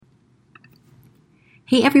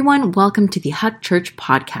Hey everyone, welcome to the Hug Church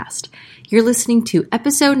podcast. You're listening to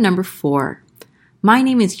episode number 4. My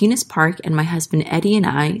name is Eunice Park, and my husband Eddie and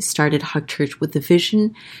I started Hug Church with the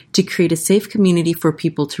vision to create a safe community for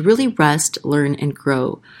people to really rest, learn, and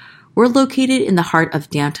grow. We're located in the heart of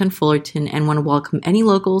downtown Fullerton and want to welcome any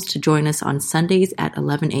locals to join us on Sundays at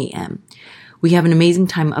 11 a.m. We have an amazing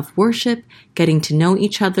time of worship, getting to know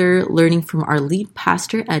each other, learning from our lead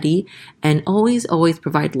pastor, Eddie, and always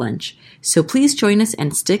provide lunch. So please join us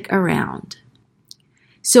and stick around.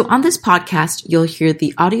 So on this podcast, you'll hear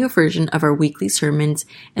the audio version of our weekly sermons,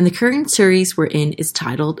 and the current series we're in is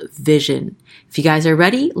titled Vision. If you guys are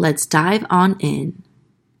ready, let's dive on in.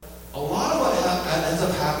 A lot of what ends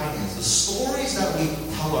up happening is the stories that we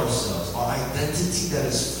tell ourselves, our identity that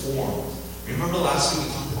is formed. Remember last week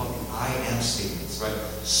we talked about the I am statements, right?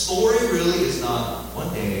 Story really is not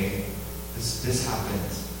one day this happened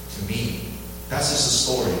to me. That's just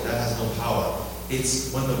a story. That has no power.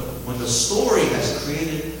 It's when the story has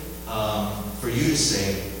created for you to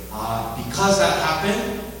say, because that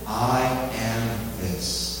happened, I am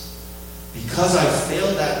this. Because I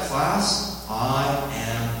failed that class, I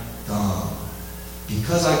am dumb.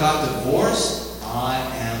 Because I got divorced, I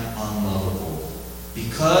am unlovable.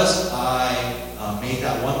 Because I made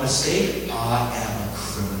that one mistake, I am a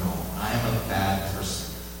criminal. I am a bad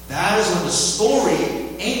person. That is when the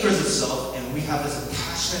story anchors itself and we have this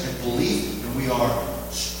attachment and belief and we are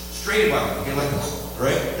straight about it. Okay, like,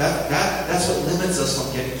 right? That's what limits us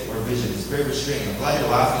from getting to our vision. It's very restraining. I'm glad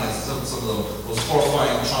you're laughing at some of those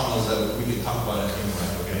horrifying traumas that we can talk about anyway,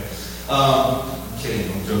 okay? I'm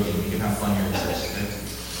kidding, I'm joking. We can have fun here in church. Okay?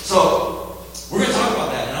 So, we're going to talk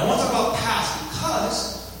about that. And I want to talk about past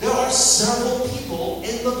because there are several people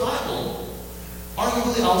in the Bible,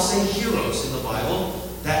 arguably I'll say heroes in the Bible,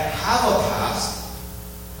 that have a past,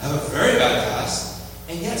 have a very bad past,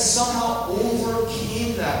 and yet somehow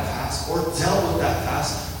overcame that past or dealt with that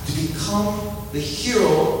past to become the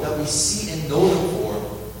hero that we see and know them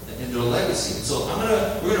for in their legacy. So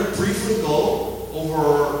we're gonna briefly go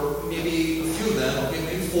over maybe a few of them, okay,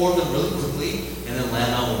 maybe 4 of them really quickly, and then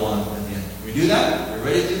land on one at the end. Can we do that? Are we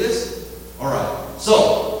ready to do this? Alright.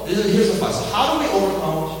 So here's the 5. So how do we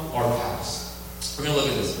overcome our past? We're gonna look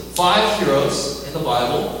at this. 5 heroes in the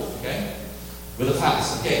Bible, okay, with a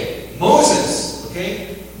past. Okay, Moses.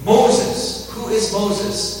 Okay, Moses. Who is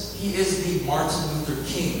Moses? He is the Martin Luther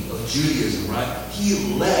King of Judaism, right?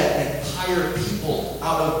 He led an entire people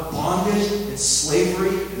out of bondage and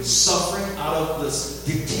slavery and suffering, out of this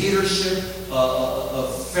dictatorship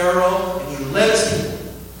of Pharaoh, and he led his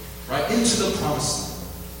people right into the promised land.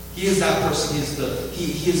 He is that person.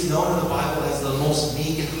 He is known in the Bible as the most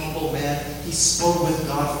meek and humble man. He spoke with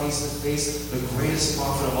God face to face, the greatest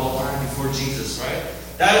prophet of all time before Jesus, right?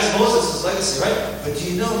 That is Moses' legacy, right? But do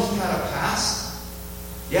you know he had a past?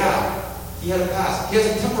 Yeah, he had a past. He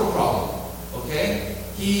has a temper problem, okay?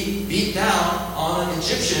 He beat down on an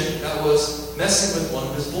Egyptian that was messing with one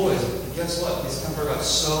of his boys. And guess what? His temper got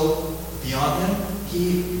so beyond him,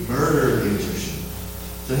 he murdered the Egyptian.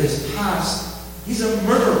 So his past, he's a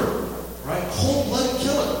murderer, right? Cold-blooded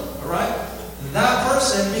killer, all right? And that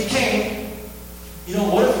person became,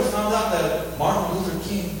 what if we found out that Martin Luther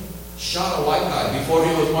King shot a white guy before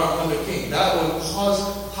he was Martin Luther King? That would cause,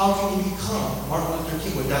 how can he become Martin Luther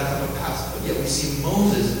King with that type of past? But yet we see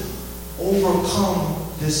Moses overcome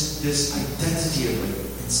this identity of like,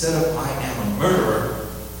 instead of I am a murderer,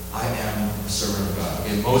 I am a servant of God.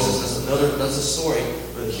 Okay, Moses, that's a story.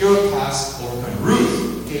 But the hero past overcome.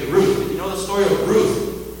 Ruth. Okay, Ruth. You know the story of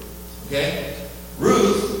Ruth? Okay?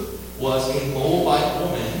 Ruth was a Moabite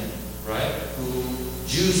woman, right, who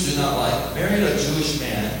Jews do not like, married a Jewish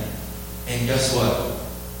man, and guess what?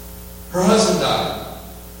 Her husband died.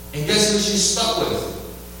 And guess who she's stuck with?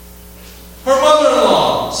 Her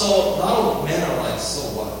mother-in-law. So a lot of men are like, so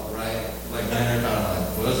what, right? Like men are kind of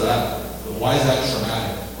like, what is that? Why is that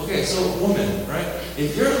traumatic? Okay, so woman, right?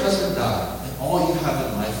 If your husband died and all you have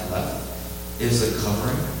in life left is the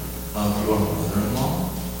covering of your mother-in-law,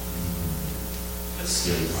 that's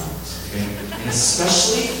scary times, okay? And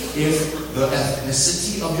especially if the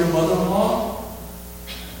ethnicity of your mother-in-law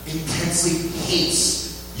intensely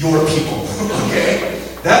hates your people, okay?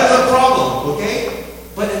 That is a problem, okay?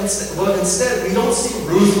 But instead, we don't see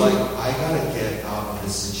Ruth like, I gotta get out of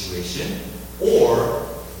this situation, or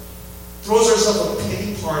throws herself a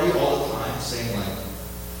pity party all the time, saying like,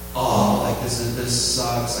 oh, like this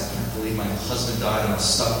sucks, I can't believe my husband died, and I'm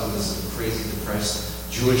stuck with this crazy,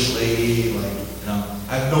 depressed Jewish lady, like,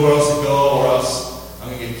 I have nowhere else to go, or else I'm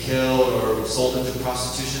going to get killed or sold into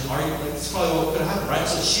prostitution. That's probably what could happen, right?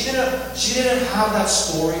 So she didn't have that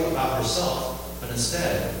story about herself, but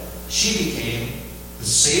instead, she became the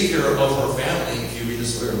savior of her family, if you read the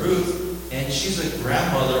story of Ruth, and she's a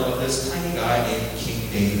grandmother of this tiny guy named King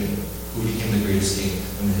David, who became the greatest king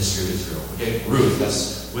in the history of Israel. Okay, Ruth,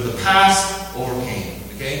 that's with the past overcame.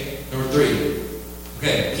 Okay, number 3.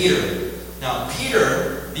 Okay, Peter. Now,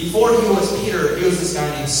 Peter, before he was Peter, he was this guy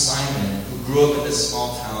named Simon who grew up in this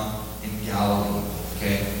small town in Galilee.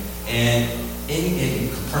 Okay, and in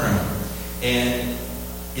Capernaum. And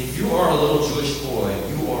if you are a little Jewish boy,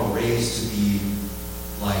 you are raised to be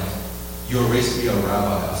like, you're raised to be a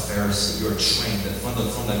rabbi, a Pharisee. You're trained from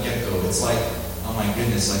the get-go. It's like, oh my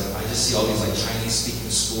goodness, like I just see all these like Chinese-speaking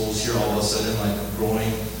schools here all of a sudden, like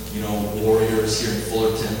growing, warriors here in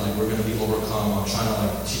Fullerton. Like we're going to be overcome. I'm trying to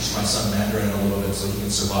like teach my son Mandarin a little bit so he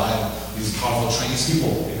can survive these powerful Chinese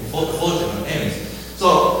people in Fullerton. Anyways,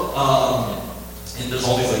 so and there's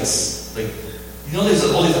all these like there's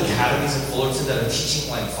all these academies in Fullerton that are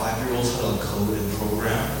teaching like 5-year-olds how to code and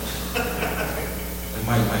program.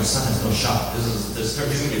 My son has no shot. He's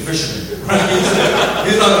going to be a fisherman, right?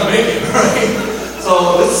 He's not going to make it, right?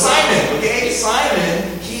 So this is Simon, okay?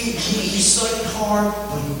 Simon, he studied hard,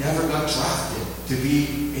 but he never got drafted to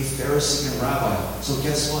be a Pharisee and rabbi. So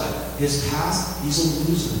guess what? His past, he's a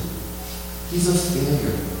loser. He's a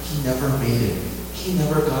failure. He never made it. He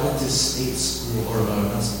never got into state school or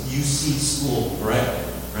UC school, right?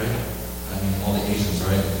 I mean, all the Asians,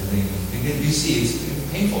 right? They get UC,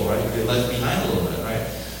 it's painful, right? You get left behind a little bit, right?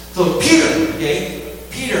 So Peter, okay?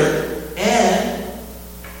 Peter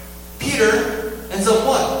ends up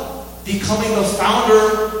what? Becoming the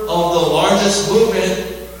founder of the largest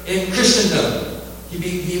movement in Christendom.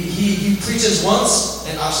 He preaches once,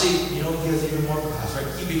 and actually, he has even more past, right?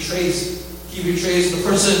 He betrays the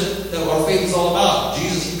person that our faith is all about.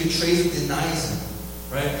 Jesus, he betrays and denies him,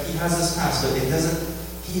 right? He has this past, but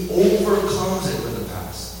he overcomes it with the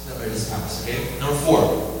past. His past, okay? Number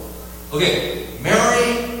 4. Okay,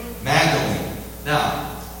 Mary Magdalene.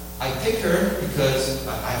 Now, I pick her because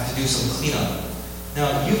I have to do some cleanup.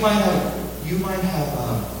 Now, you might have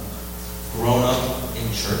grown up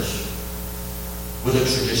in church with a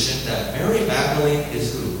tradition that Mary Magdalene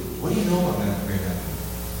is who? What do you know about Mary Magdalene?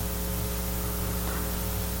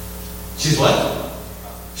 She's what?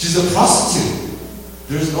 She's a prostitute.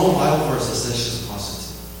 There's no Bible verse that says she's a prostitute.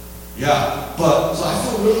 Yeah, so I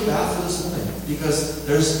feel really bad for this woman because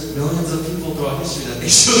there's millions of people throughout history that think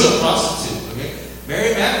she was a prostitute. Okay,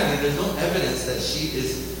 Mary Magdalene, there's no evidence that she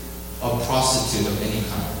is a prostitute of any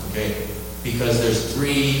kind. Okay, because there's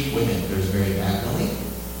 3 women. There's Mary Magdalene,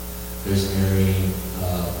 there's Mary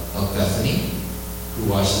of Bethany, who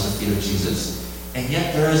washes the feet of Jesus, and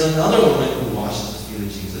yet there is another woman who washes the feet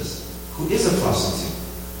of Jesus, who is a prostitute.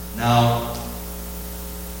 Now,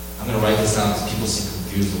 I'm going to write this down so people seem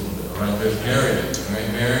confused a little bit. All right, there's Mary, right?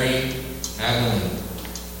 Mary Magdalene,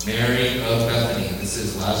 Mary of Bethany. This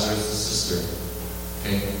is Lazarus' sister.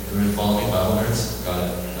 Okay, everyone follow me, Bible nerds? Got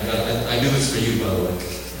it. I do this for you, by the way.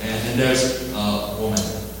 And there's a woman,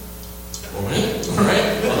 right?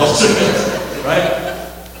 Adulteress, right?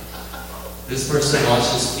 This person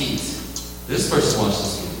washes feet. This person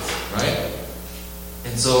washes feet, right?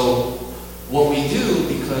 And so, what we do,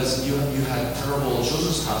 because you had terrible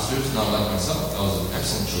children's pastors, not like myself, I was an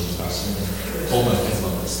excellent children's pastor, and told my kids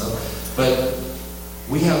about this stuff, but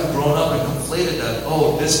we have grown up and conflated that,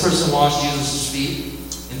 this person washed Jesus' feet,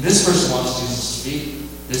 and this person washed Jesus' feet,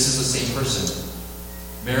 this is the same person.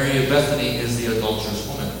 Mary of Bethany is the adulterous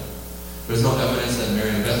woman. There's no evidence that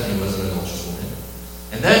Mary of Bethany was an adulterous woman.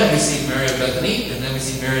 And then we see Mary of Bethany, and then we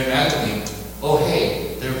see Mary Magdalene. Oh,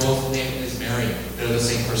 hey, they're both named as Mary. They're the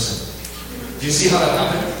same person. Do you see how that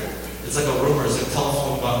happened? It's like a rumor. It's like a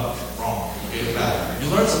telephone gone wrong. Okay, bad. You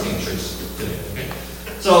learned something in church today. Okay.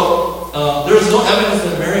 So there's no evidence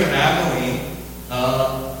that Mary Magdalene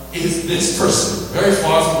is this person. Very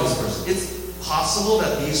far from this person. It's possible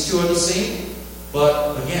that these 2 are the same,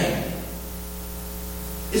 but again,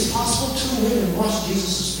 it's possible 2 women wash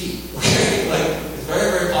Jesus' feet. Okay, it's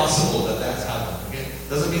very, very possible that that's happened. Okay,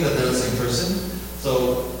 doesn't mean that they're the same person.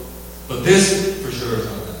 So, but this for sure is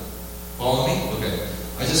not that. Follow me? Okay.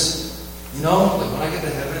 I just, when I get to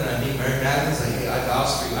heaven and I meet Mary Magdalene, it's like, hey, I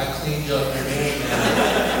vouched for you. I cleaned you up your name.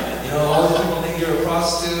 And, all the people think you're a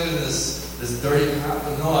prostitute and this dirty crap.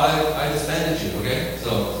 But no, I defended you, okay?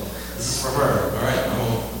 So, this is for her, all right? I'm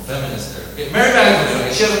a feminist there. Okay, Mary Magdalene,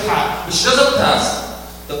 okay, she has a past. But she does have a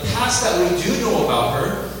past. The past that we do know about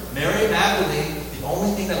her, Mary Magdalene, the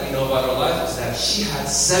only thing that we know about her life is that she had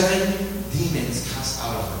 7 demons cast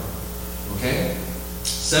out of her. Okay?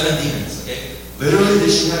 7 demons, okay? Literally, did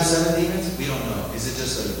she have 7 demons? We don't know. Is it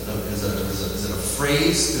just is it a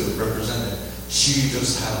phrase to represent that she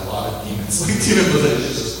just had a lot of demons? Like demon possession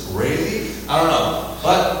is just crazy. I don't know.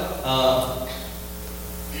 But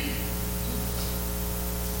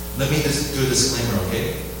let me just do a disclaimer,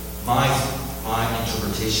 okay? My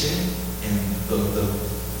interpretation and the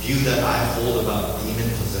view that I hold about demon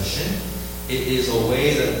possession, it is a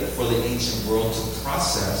way that for the ancient world to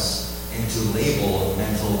process and to label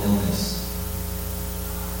mental illness.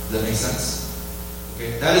 Does that make sense?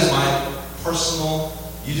 Okay, that is my personal.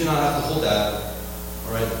 You do not have to hold that.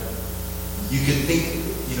 All right. You can think,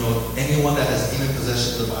 anyone that has demon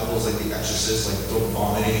possession in the Bible is like the Exorcist, like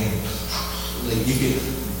vomiting, like you can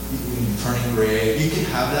turning gray. You can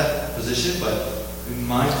have that position, but in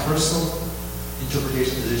my personal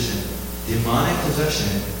interpretation position, demonic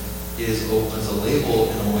possession is a label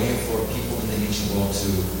and a way for people in the ancient world to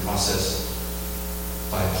process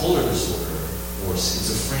bipolar disorder or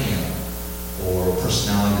schizophrenia or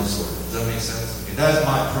personality disorder. Does that make sense? Okay, that is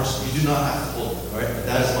my personal. You do not have to hold it, right? But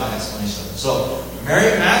that is my explanation. So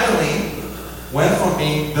Mary Magdalene went from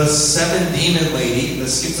being the 7-demon lady, the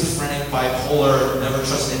schizophrenic, bipolar, never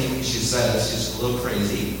trust anything she says, she's a little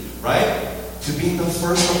crazy, right? To being the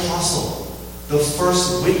first apostle, the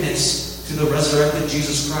first witness to the resurrected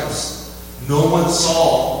Jesus Christ. No one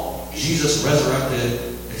saw Jesus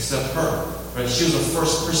resurrected except her, right? She was the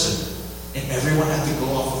first person, and everyone had to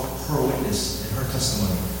go off of her witness and her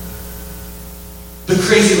testimony. The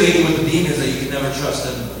crazy lady with the demons that you can never trust,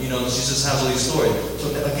 and she just has all these stories. So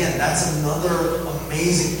again, that's another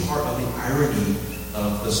amazing part of the irony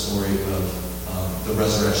of the story of the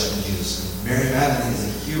resurrection of Jesus. And Mary Magdalene is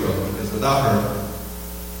a hero because without her,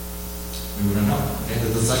 we wouldn't know. Okay,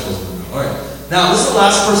 the disciples wouldn't know. All right. Now, this is the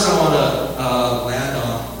last person I want to land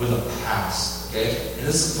on with a past. Okay, and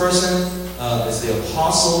this person is the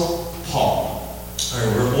Apostle Paul. All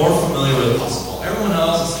right, we're more familiar with Apostle Paul. Everyone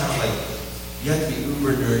else is kind of like. You have to be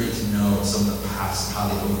uber nerdy to know some of the past and how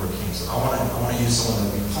they overcame. So I want to use someone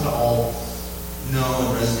that we kind of all know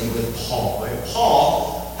and resonate with. Paul. Right?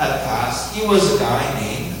 Paul had a past. He was a guy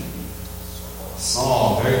named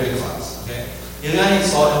Saul. Very big class. Okay. He had a guy named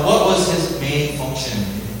Saul. And what was his main function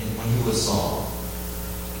when he was Saul?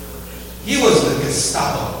 He was the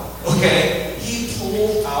Gestapo. Okay. He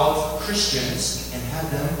pulled out Christians and had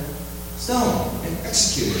them stoned and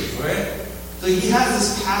executed. Right. So he has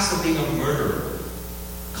this past of being a murderer,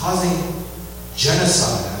 causing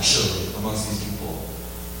genocide, actually, amongst these people.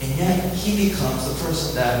 And yet, he becomes the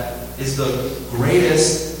person that is the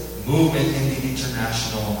greatest movement in the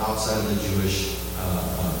international, outside of the Jewish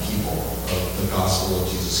people, of the gospel of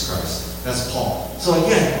Jesus Christ. That's Paul. So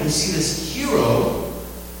again, we see this hero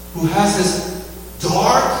who has this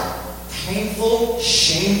dark, painful,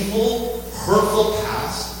 shameful, hurtful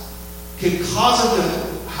past, can cause him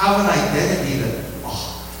to have an identity that,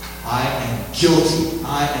 I am guilty,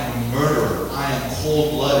 I am a murderer, I am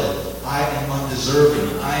cold-blooded, I am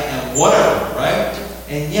undeserving, I am whatever, right?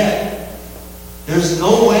 And yet, there's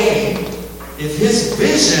no way, if his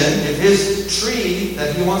vision, if his tree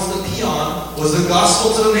that he wants to pee on was the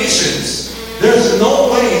gospel to the nations, there's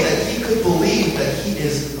no way that he could believe that he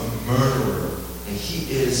is a murderer, and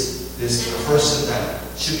he is this person that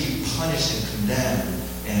should be punished and condemned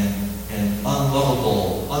and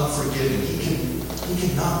unlovable, unforgiving. He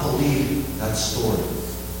cannot believe that story.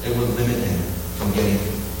 It would limit him from getting it.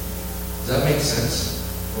 Does that make sense?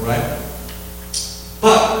 Alright?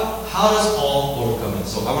 But how does Paul overcome it?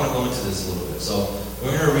 So I want to go into this a little bit. So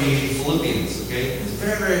we're going to read Philippians, okay?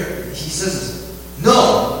 It's he says this.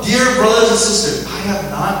 No, dear brothers and sisters, I have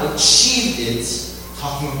not achieved it,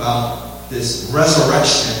 talking about this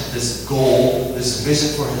resurrection, this goal, this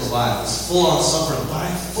vision for his life, this full-on suffering. But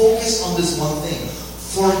I focus on this one thing.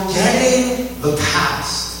 Forgetting the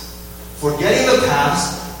past. Forgetting the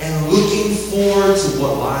past and looking forward to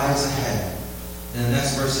what lies ahead. In the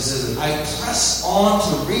next verse it says, I press on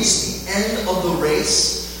to reach the end of the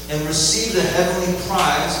race and receive the heavenly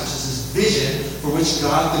prize, which is his vision for which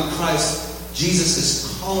God through Christ Jesus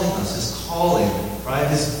is calling us, his calling, right?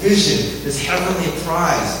 His vision, his heavenly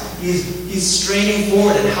prize. He's straining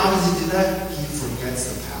forward, and how does he do that? He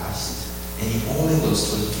forgets the past, and he only looks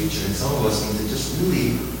towards the future. And some of us need to just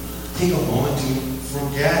really take a moment to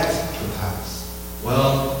forget the past.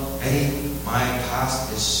 Well, Eddie, my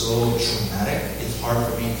past is so traumatic, it's hard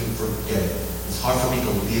for me to forget it. It's hard for me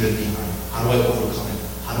to leave it behind. How do I overcome it?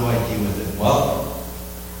 How do I deal with it? Well,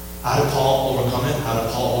 how did Paul overcome it? How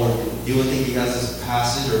did Paul deal with it? He has this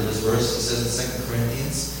passage or this verse, it says in 2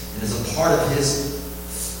 Corinthians, and it's a part of his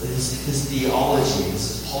theology.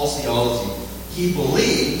 This is Paul's theology. He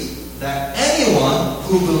believed that anyone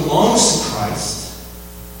who belongs to Christ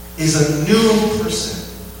is a new person.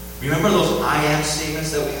 Remember those I am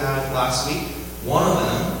statements that we had last week? One of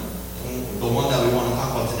them, the one that we want to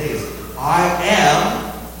talk about today,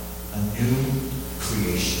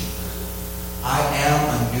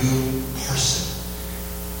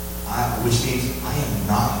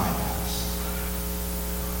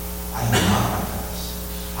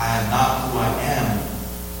 am not who I am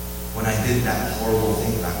when I did that horrible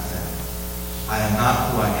thing back then. I am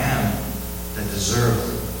not who I am that deserved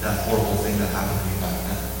that horrible thing that happened to me back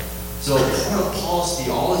then. So part of Paul's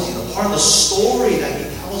theology, the part of the story that he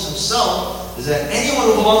tells himself, is that anyone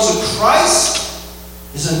who belongs to Christ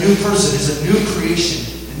is a new person, is a new creation.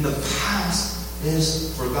 In the past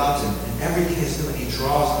is forgotten, and everything is new. And he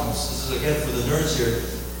draws on this. This is again for the nerds here.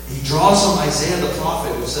 He draws from Isaiah the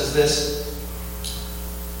prophet, which says this.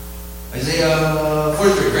 Isaiah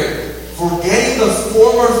 43, great. Forgetting the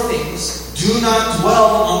former things, do not dwell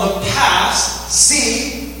on the past.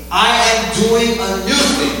 See, I am doing a new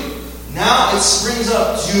thing. Now it springs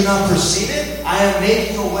up. Do you not perceive it? I am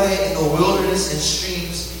making a way in the wilderness and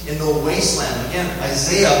streams in the wasteland. Again,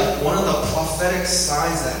 Isaiah, one of the prophetic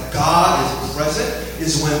signs that God is present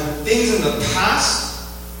is when things in the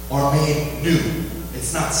past are made new.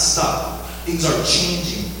 It's not stuck. Things are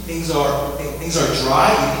changing. Things are dry.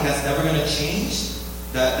 You think that's never going to change?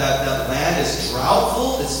 That land is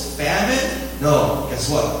droughtful, it's famine? No. Guess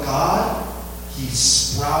what? God, He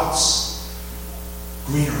sprouts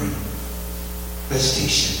greenery,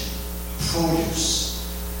 vegetation, produce.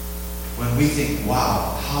 When we think,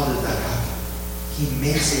 wow, how did that happen? He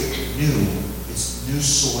makes it new. It's new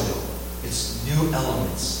soil. It's new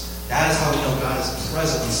elements. That is how we know God is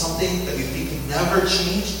present. When something that you think can never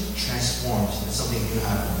change transforms and something new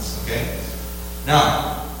happens. Okay?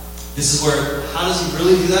 Now, this is where, how does he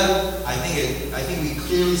really do that? I think we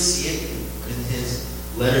clearly see it in his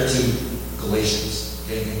letter to Galatians.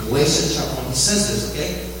 Okay? In Galatians chapter 1, he says this,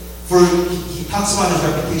 okay? For he talks about his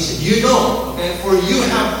reputation. You know, okay? For you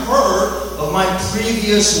have heard of my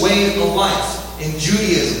previous way of life in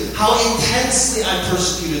Judaism, how intensely I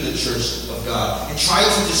persecuted the church of God and tried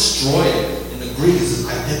to destroy it. In the Greek, it says,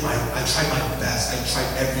 I tried my best. I tried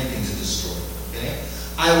everything to destroy it. Okay?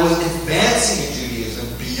 I was advancing in Judaism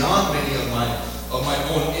beyond many of my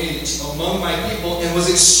own age among my people, and was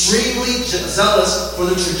extremely zealous for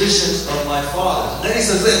the traditions of my fathers. And then he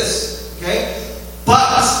says this, okay? But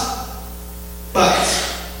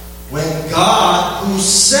when God, who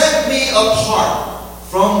set me apart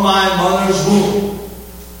from my mother's womb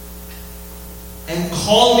and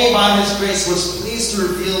called me by His grace, was pleased to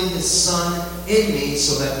reveal His Son in me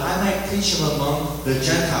so that I might preach Him among the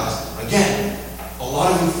Gentiles. Again, a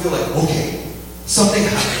lot of you feel like, okay, something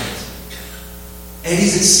happened. And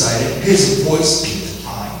he's excited. His voice peaked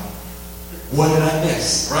high. What did I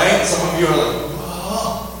miss? Right? Some of you are like,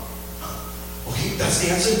 oh, okay, that's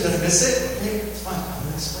the answer. Did I miss it? Okay, it's fine. I'm going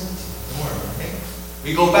to explain it to you. Don't worry, okay?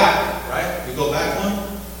 We go back, right? We go back one.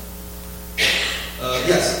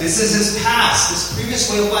 Yes, this is his past, his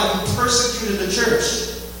previous way of life. He persecuted the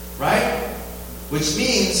church, right? Which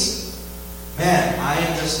means, man, I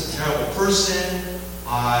am just a terrible person.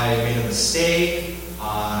 I made a mistake.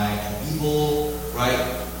 I am evil,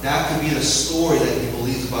 right? That could be the story that he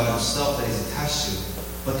believes about himself that he's attached to.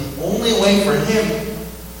 But the only way for him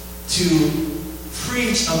to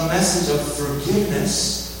preach a message of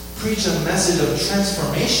forgiveness, preach a message of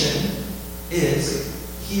transformation, is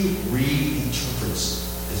he reinterprets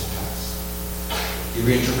his past. He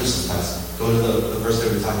reinterprets his past. Go to the verse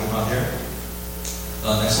that we're talking about here.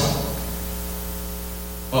 Next one.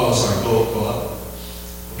 Oh, sorry. Go up.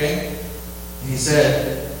 Okay? And he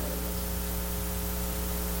said,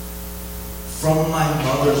 from my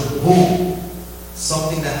mother's womb,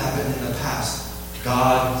 something that happened in the past,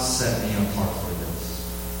 God set me apart for this.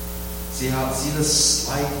 See the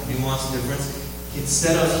slight nuance difference?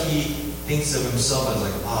 Instead of he thinks of himself as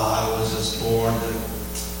like, I was just born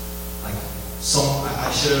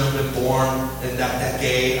I shouldn't have been born in that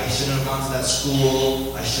decade. I shouldn't have gone to that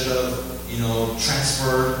school. I should have,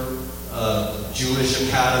 transferred Jewish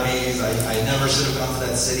academies. I never should have gone to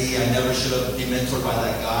that city. I never should have been mentored by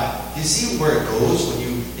that guy. Do you see where it goes when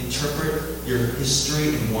you interpret your history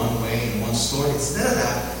in one way, in one story? Instead of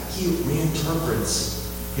that, he reinterprets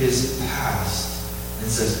his past and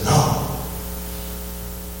says, no.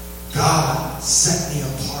 God set me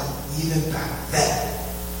apart even back then,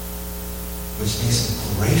 which makes him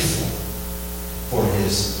grateful for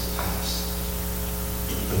his past,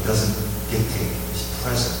 but doesn't dictate his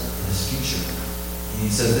present and his future. And he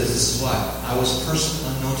says this is why. I was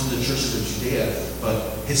personally unknown to the churches of Judea,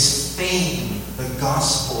 but his fame, the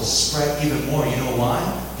gospel, spread even more. You know why?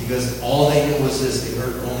 Because all they knew was this. They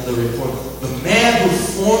heard only the report. The man who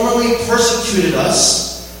formerly persecuted us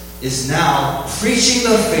is now preaching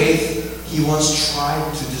the faith he once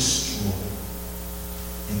tried to destroy.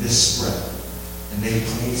 And this spread. And they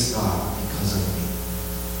praise God because of me.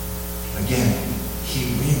 Again, he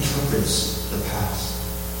reinterprets the past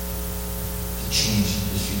to change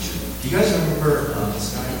his future. Do you guys remember this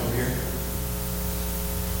guy over here?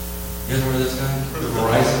 You guys remember this guy? The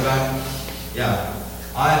Verizon guy? Yeah.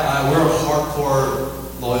 We're a hardcore,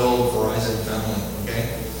 loyal Verizon family, okay?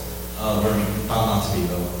 We're found not to be,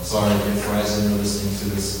 though. Sorry if Verizon are listening to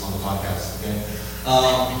this on the podcast, okay?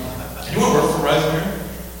 Anyone work for Verizon here?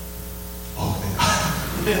 Oh, thank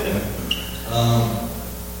God.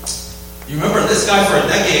 You remember this guy for a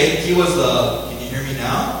decade, he was the, can you hear me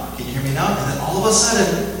now? Can you hear me now? And then all of a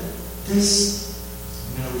sudden, I'm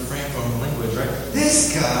going to refrain from language, right?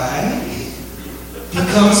 This guy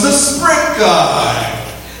becomes the Sprint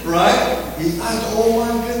guy, right? He's like, oh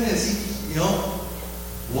my goodness,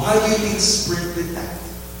 why do you think Sprint did that?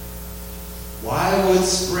 Why would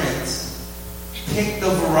Sprint pick the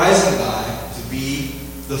Verizon guy to be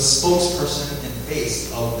the spokesperson and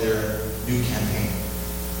face of their new campaign?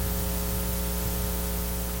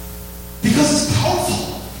 Because it's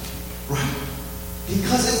powerful, right?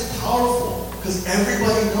 Because it's powerful. Because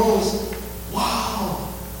everybody knows, wow,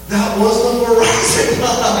 that was the Verizon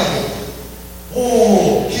guy.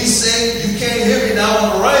 Oh, he's saying you can't hear me now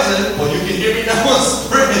on Verizon, but you can hear me now on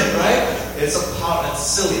Sprint, right? It's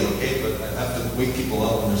silly, okay? But I have to wake people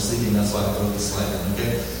up when they're sleeping. That's why I throw this slide in,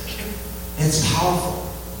 okay? And it's powerful,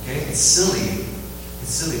 okay? It's silly,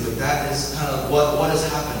 but that is kind of what has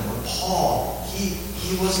happened. With Paul, he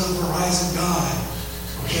was a Verizon guy,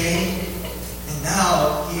 okay? And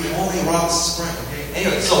now he only rocks Sprint, okay?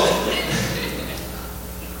 Anyway, so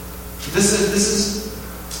this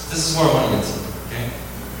is where I want to get to, okay?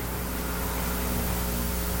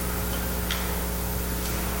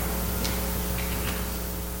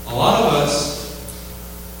 A lot of us,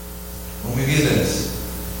 when we view this,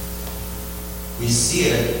 we see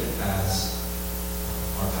it as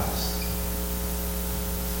our past.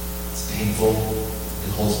 It's painful.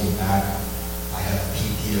 It holds me back. I have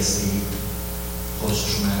PTSD,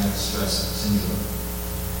 post-traumatic stress syndrome.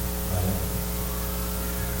 Right?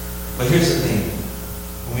 But here's the thing.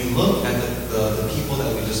 When we look at the people that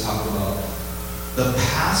we just talked about, the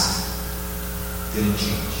past didn't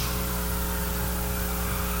change.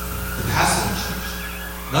 The past didn't change.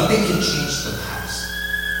 Nothing can change the past.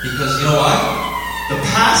 Because you know why? The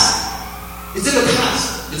past, it's in the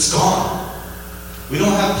past. It's gone. We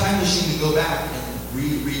don't have a time machine to go back and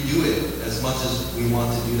redo it as much as we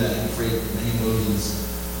want to do that and create many movies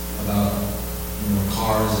about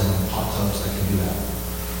cars and hot tubs that can do that.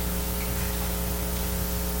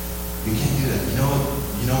 We can't do that. You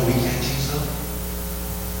know what we can't change though?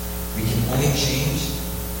 We can only change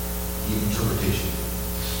the interpretation.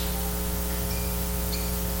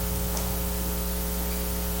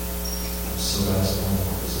 I'm so glad it's one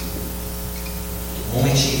more.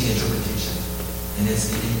 Only change the interpretation. And it's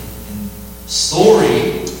the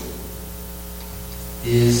story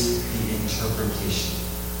is the interpretation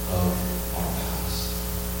of our past.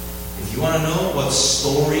 If you want to know what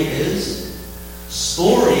story is,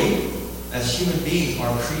 story as human beings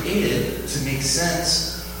are created to make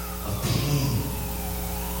sense of pain,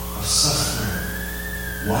 of suffering.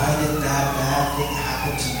 Why did that bad thing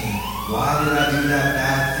happen to me? Why did I do that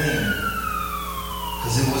bad thing?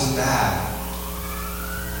 Because it was bad.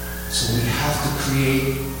 So we have to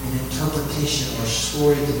create an interpretation or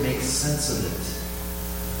story to make sense of it,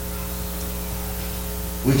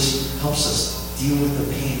 which helps us deal with the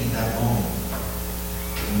pain in that moment.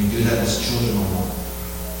 And we do that as children a lot.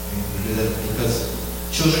 We do that because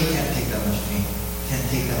children can't take that much pain, can't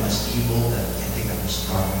take that much evil, can't take that much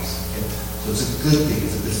darkness. Okay? So it's a good thing,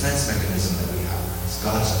 it's a defense mechanism that we have. It's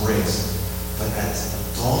God's grace. But as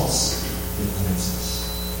adults, it limits us.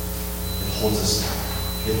 It holds us back.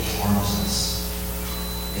 It harms us.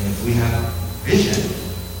 And if we have vision,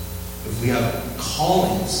 if we have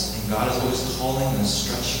callings, and God is always calling us,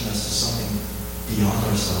 stretching us to something beyond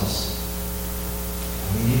ourselves,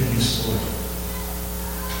 we need a new story.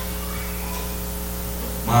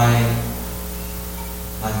 My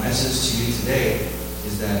message to you today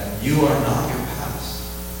is that you are not your past.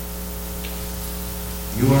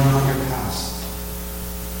 You are not your past.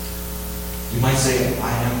 You might say,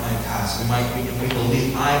 I am my past. We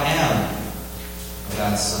believe I am a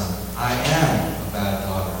bad son. I am a bad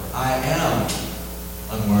daughter. I am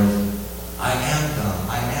unworthy. I am dumb.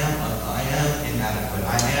 I am inadequate.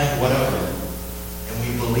 I am whatever. And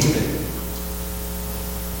we believe it.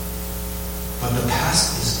 But the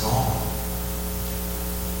past is gone.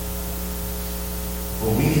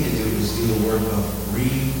 What we need to do is do the work of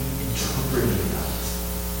reinterpreting that.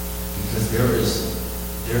 Because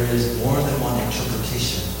there is more than one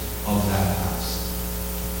interpretation of that past.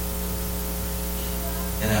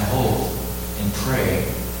 And I hope and pray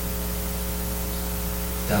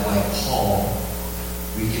that like Paul,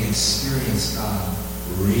 we can experience God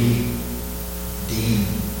redeem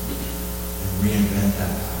and reinvent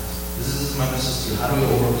that past. This is my message to you. How do we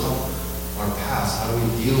overcome our past? How do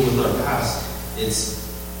we deal with our past? It's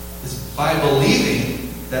by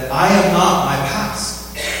believing that I am not my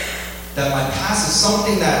past. That my past is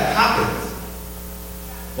something that happened.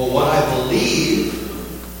 But what I believe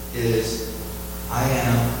is I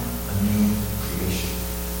am a new creation.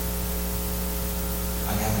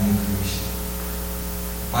 I am a new creation.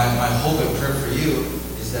 My hope and prayer for you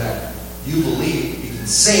is that you believe, you can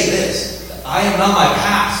say this, that I am not my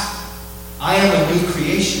past. I am a new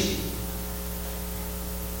creation.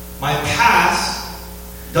 My past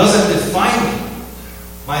doesn't define me.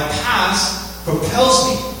 My past propels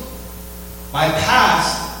me. My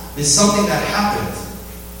past is something that happened.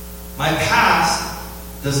 My past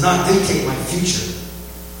does not dictate my future.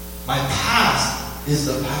 My past is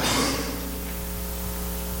the past.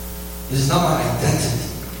 It is not my identity.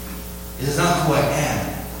 It is not who I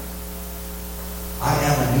am. I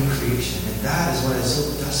am a new creation. And that is what I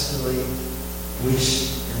so desperately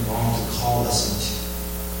wish and long to call us into.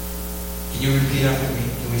 Can you repeat after me?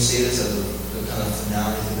 Can we say this as a kind of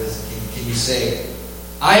finale to this? Can you say,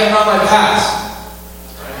 I am not my past?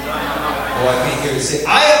 Oh, I can't hear you say,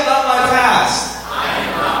 I am not my past. I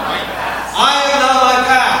am not my past. I am not my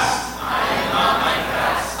past. I am not my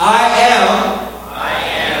past. I am I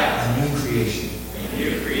am a new creation. a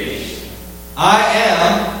new creation. I am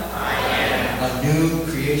I am a new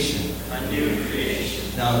creation. a new creation.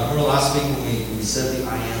 Now, remember last week when we said the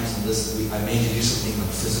I ams and this week, I made you do something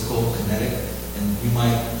like physical, kinetic, and you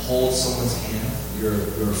might hold someone's hand,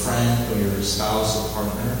 your friend or your spouse or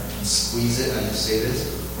partner, and squeeze it as you say this,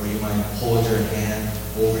 or you might hold your hand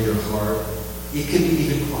over your heart. It could be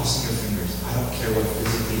even crossing your fingers. I don't care what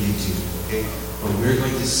physically you do, okay? But we're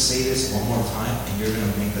going to say this one more time, and you're going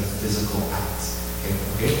to make a physical act,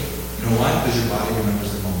 okay? You know why? Because your body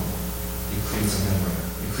remembers the moment. It creates a memory.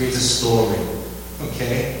 It creates a story,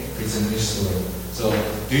 okay? It creates a new story. So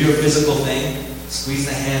do your physical thing. Squeeze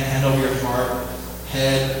the hand over your heart,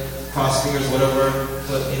 head, cross fingers, whatever.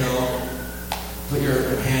 Put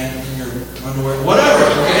your hand in your underwear, whatever.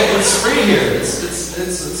 Okay, it's free here. It's a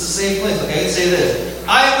safe place. Okay, say this: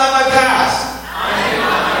 I am not my past. I am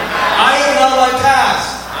not my past. I am not my past.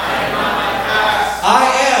 I am not my past. I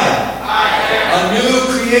am I am a new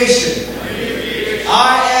creation. a new creation. I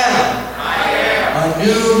I am am a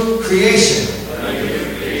new creation. a new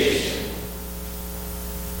creation.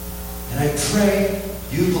 And I pray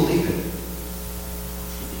you believe it.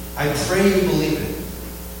 I pray you believe it.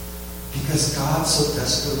 Because God so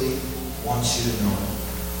desperately wants you to know it.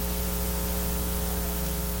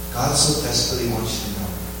 God so desperately wants you to know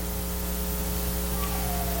it.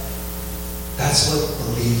 That's what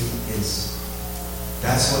belief is.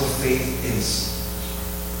 That's what faith is.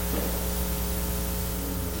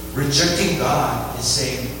 Rejecting God is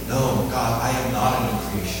saying, no, God, I am not a new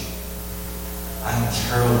creation. I'm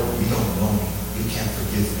terrible. You don't know me. You can't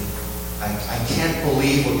forgive me. I can't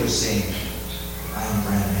believe what you're saying. I am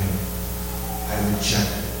brand new. I reject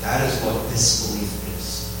it. That is what disbelief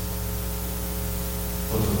is.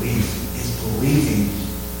 But belief is believing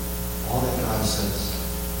all that God says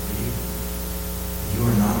for you. You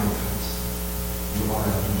are not your past. You are a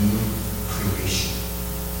new creation.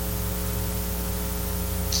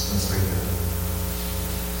 Let's pray together.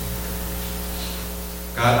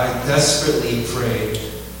 God, I desperately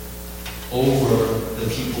pray over the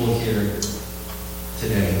people here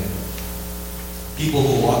today. People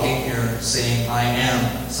who walk in here saying, I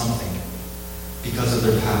am something because of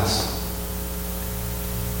their past.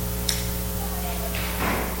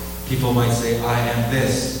 People might say, I am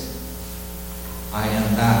this. I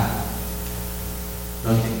am that.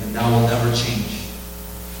 Nothing, and that will never change.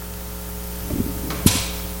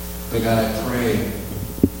 But God, I pray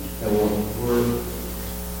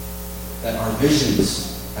that our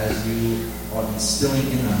visions, as you are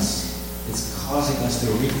instilling in us, it's causing us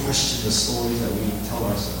to re-question the stories that we tell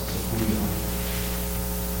ourselves of who we are.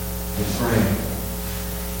 I pray,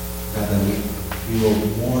 God, that we will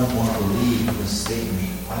more and more believe this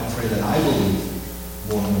statement. I pray that I believe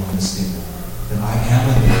more and more in this statement. That I am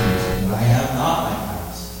a new creation. That I am not my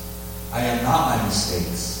past. I am not my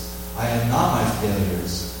mistakes. I am not my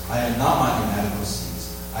failures. I am not my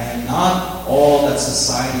inadequacies. I am not all that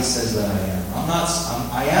society says that I am.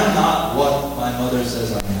 I am not what my mother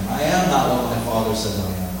says I am. I am not what my father says I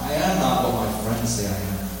am. I am not what my friends say I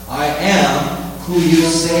am. I am who you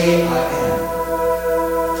say I am.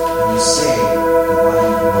 And you say that I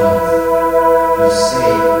am loved. You say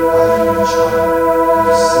I am your child.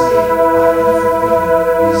 You say I am forgiven.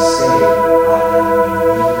 You say I am a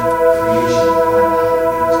new creation.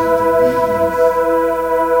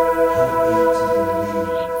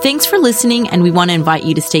 Thanks for listening, and we want to invite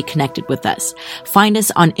you to stay connected with us. Find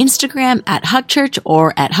us on Instagram at HugChurch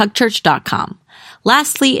or at hugchurch.com.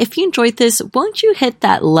 Lastly, if you enjoyed this, won't you hit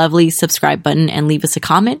that lovely subscribe button and leave us a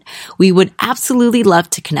comment? We would absolutely love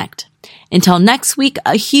to connect. Until next week,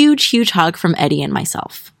 a huge, huge hug from Eddie and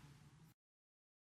myself.